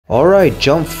Alright,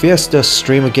 Jump Fiesta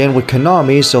stream again with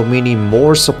Konami, so meaning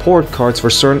more support cards for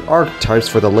certain archetypes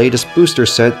for the latest booster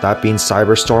set, that being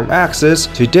Cyberstorm Axis,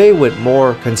 today with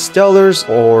more Constellars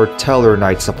or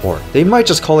Tellarknight support. They might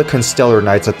just call it Constellar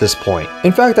Knights at this point.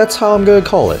 In fact, that's how I'm gonna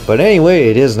call it. But anyway,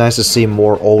 it is nice to see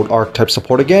more old archetype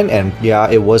support again, and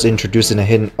yeah, it was introduced in a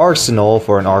hidden arsenal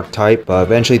for an archetype, but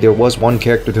eventually there was one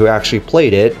character who actually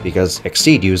played it, because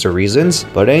Exceed user reasons.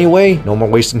 But anyway, no more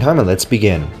wasting time and let's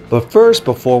begin. But first,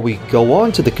 before we go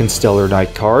on to the Constellar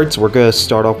Knight cards, we're gonna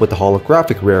start off with the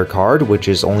holographic rare card, which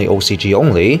is only OCG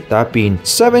only, that being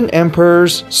 7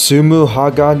 Emperors Sumu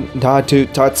Haganatu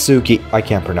Tatsuki. I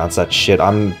can't pronounce that shit,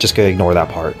 I'm just gonna ignore that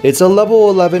part. It's a level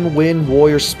 11 Wind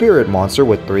Warrior Spirit monster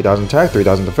with 3000 attack,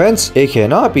 3000 defense. It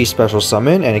cannot be special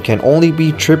summon, and it can only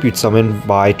be tribute summoned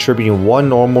by tributing one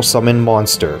normal summon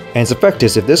monster. And its effect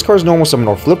is, if this card is normal summon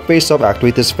or flip face up,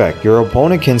 activate this effect. Your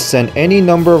opponent can send any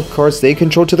number of cards they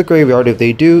control to the graveyard. If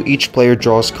they do, each player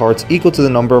draws cards equal to the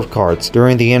number of cards.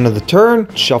 During the end of the turn,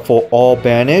 shuffle all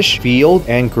banish, field,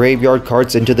 and graveyard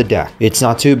cards into the deck. It's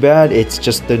not too bad, it's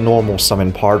just the normal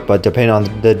summon part, but depending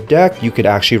on the deck, you could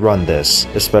actually run this.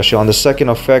 Especially on the second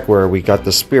effect where we got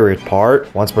the spirit part.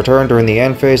 Once per turn during the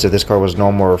end phase, if this card was no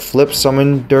more flip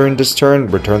summoned during this turn,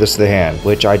 return this to the hand,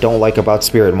 which I don't like about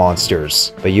spirit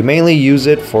monsters. But you mainly use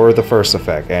it for the first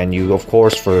effect, and you of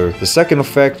course for the second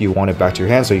effect, you want it back to your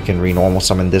hand so you can re-normal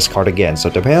summon this card again. So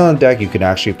depending on the deck, you can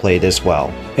actually play this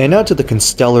well. And now to the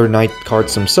Constellar Knight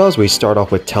cards themselves, we start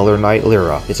off with Tellarknight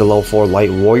Lyra. It's a level 4 light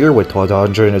warrior with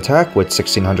 1200 attack with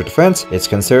 1600 defense. It's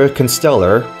considered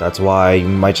Constellar, that's why you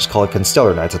might just call it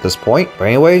Constellar Knights at this point. But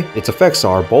anyway, its effects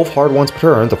are both hard ones per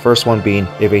turn, the first one being,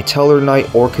 if a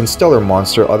Tellarknight or Constellar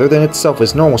monster other than itself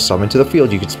is normal summoned to the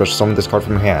field, you can special summon this card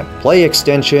from your hand. Play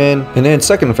extension. And then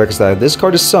second effect is that if this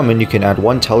card is summoned, you can add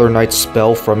one Tellarknight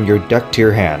spell from your deck to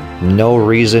your hand. No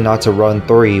reason not to run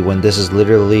 3 when this is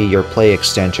literally your play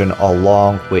extension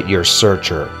along with your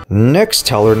searcher. Next,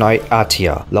 Tellarknight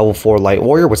Atia, level 4 light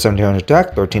warrior with 1700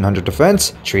 attack, 1300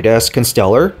 defense, treated as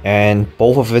Constellar, and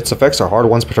both of its effects are hard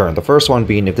ones per turn. The first one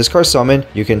being, if this card is summoned,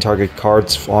 you can target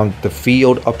cards on the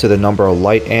field up to the number of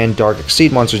light and dark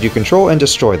Exceed monsters you control and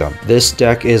destroy them. This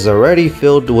deck is already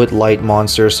filled with light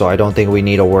monsters, so I don't think we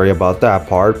need to worry about that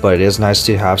part, but it is nice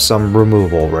to have some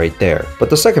removal right there. But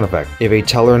the second effect, if a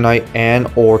Tellarknight and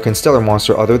or Constellar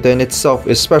monster other than itself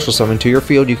is special summoned to your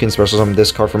field, you can special summon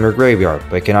this card from your graveyard,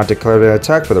 but it cannot declare an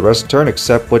attack for the rest of the turn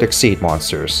except with Exceed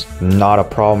monsters. Not a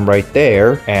problem right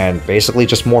there, and basically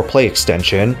just more play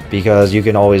extension, because you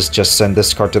can always just send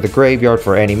this card to the graveyard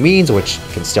for any means, which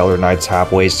Constellar Knights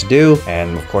have ways to do,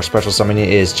 and of course special summoning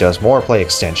is just more play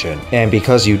extension. And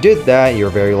because you did that,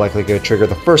 you're very likely going to trigger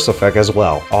the first effect as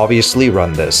well. Obviously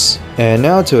run this. And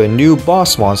now to a new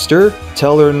boss monster,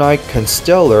 Tellarknight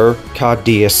Constellar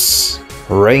Cadius.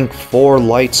 Rank 4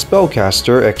 light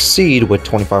spellcaster, Exceed with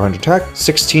 2500 attack,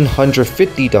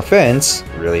 1650 defense,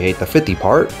 really hate the 50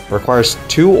 part, requires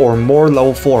 2 or more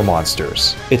level 4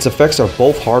 monsters. Its effects are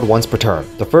both hard ones per turn.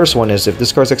 The first one is, if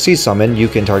this card's Exceed summon, you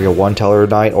can target one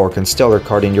Tellarknight or Constellar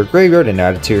card in your graveyard and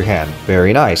add it to your hand.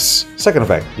 Very nice. Second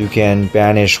effect, you can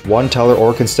banish one Tellar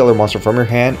or Constellar monster from your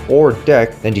hand or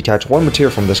deck, then detach one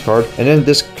material from this card, and then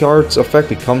this card's effect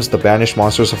becomes the banished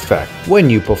monster's effect when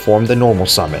you perform the normal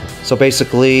summon. So basically,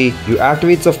 you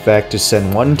activate its effect to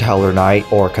send one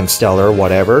Tellarknight or Constellar,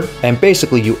 whatever, and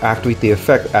basically you activate the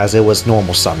effect as it was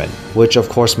normal summon, which of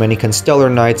course many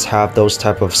Constellar Knights have those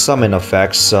type of summon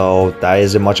effects, so that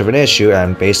isn't much of an issue,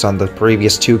 and based on the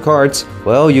previous 2 cards,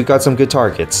 well, you got some good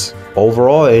targets.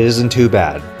 Overall, it isn't too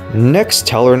bad. Next,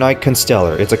 Tellarknight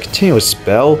Constellar. It's a continuous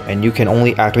spell, and you can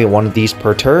only activate one of these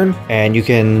per turn, and you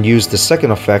can use the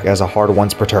second effect as a hard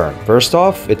once per turn. First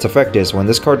off, its effect is, when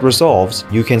this card resolves,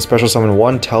 you can special summon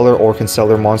one Tellar or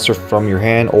Constellar monster from your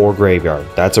hand or graveyard.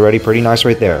 That's already pretty nice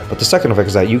right there. But the second effect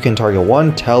is that you can target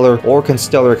one Tellar or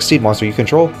Constellar Exceed monster you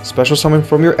control, special summon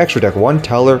from your extra deck one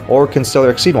Tellar or Constellar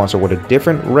Exceed monster with a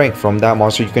different rank from that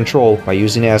monster you control by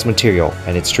using it as material,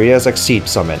 and it's treated as Exceed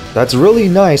summon. That's really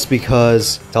nice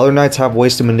because Tellarknights have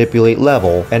ways to manipulate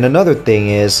level, and another thing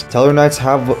is, Tellarknights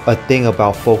have a thing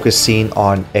about focusing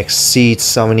on Exceed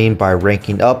summoning by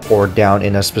ranking up or down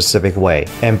in a specific way.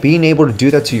 And being able to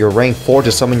do that to your rank 4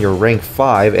 to summon your rank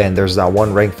 5, and there's that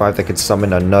one rank 5 that could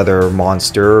summon another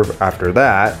monster after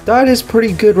that, that is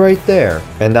pretty good right there.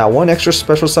 And that one extra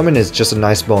special summon is just a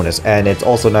nice bonus, and it's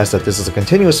also nice that this is a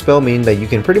continuous spell, meaning that you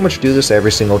can pretty much do this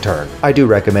every single turn. I do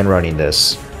recommend running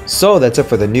this. So that's it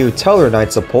for the new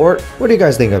Tellarknight support. What do you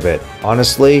guys think of it?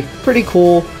 Honestly, pretty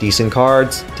cool, decent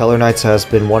cards. Tellarknights has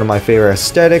been one of my favorite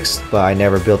aesthetics, but I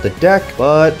never built the deck.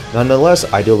 But nonetheless,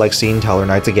 I do like seeing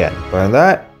Tellarknights again. But other than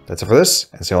that, that's it for this,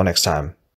 and see you all next time.